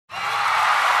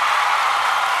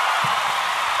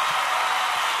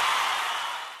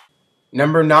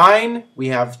Number 9, we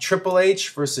have Triple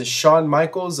H versus Shawn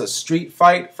Michaels, a street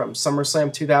fight from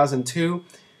SummerSlam 2002.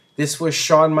 This was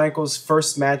Shawn Michaels'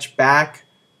 first match back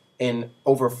in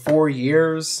over 4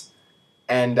 years,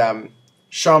 and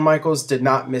Shawn Michaels did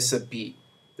not miss a beat.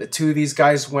 The two of these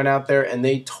guys went out there and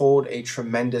they told a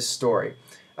tremendous story.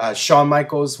 Shawn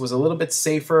Michaels was a little bit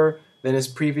safer than his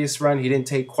previous run. He didn't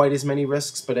take quite as many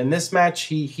risks, but in this match,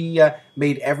 he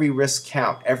made every risk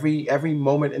count. Every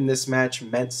moment in this match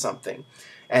meant something,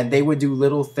 and they would do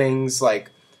little things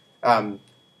like,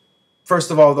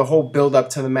 first of all, the whole build up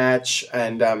to the match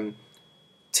and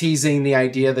teasing the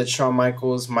idea that Shawn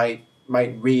Michaels might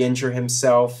re-injure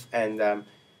himself, and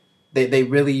they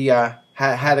really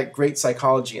had a great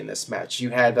psychology in this match.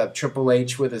 You had Triple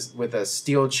H with a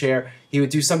steel chair. He would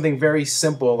do something very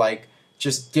simple like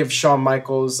just give Shawn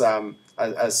Michaels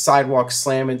a sidewalk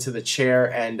slam into the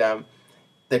chair, and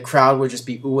the crowd would just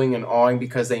be oohing and awing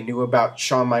because they knew about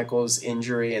Shawn Michaels'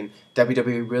 injury, and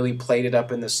WWE really played it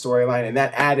up in the storyline, and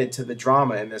that added to the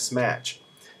drama in this match.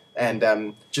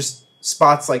 And just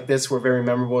spots like this were very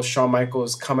memorable. Shawn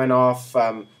Michaels coming off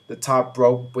the top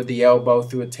rope with the elbow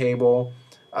through a table.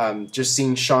 Just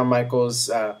seeing Shawn Michaels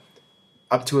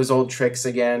up to his old tricks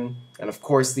again. And of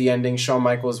course the ending, Shawn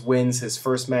Michaels wins his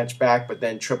first match back, but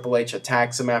then Triple H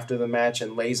attacks him after the match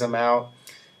and lays him out.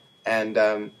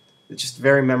 And just a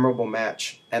very memorable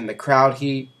match. And the crowd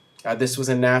heat, this was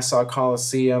in Nassau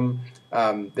Coliseum.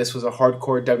 This was a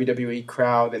hardcore WWE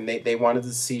crowd, and they wanted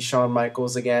to see Shawn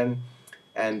Michaels again.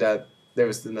 And there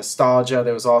was the nostalgia.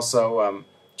 There was also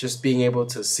just being able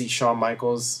to see Shawn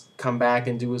Michaels come back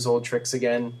and do his old tricks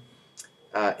again.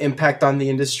 Impact on the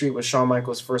industry was Shawn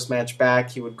Michaels' first match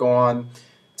back. He would go on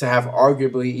to have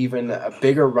arguably even a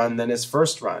bigger run than his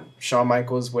first run. Shawn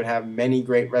Michaels would have many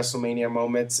great WrestleMania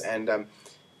moments, and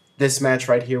this match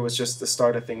right here was just the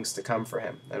start of things to come for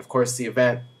him. And of course the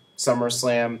event,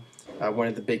 SummerSlam, one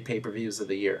of the big pay-per-views of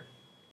the year.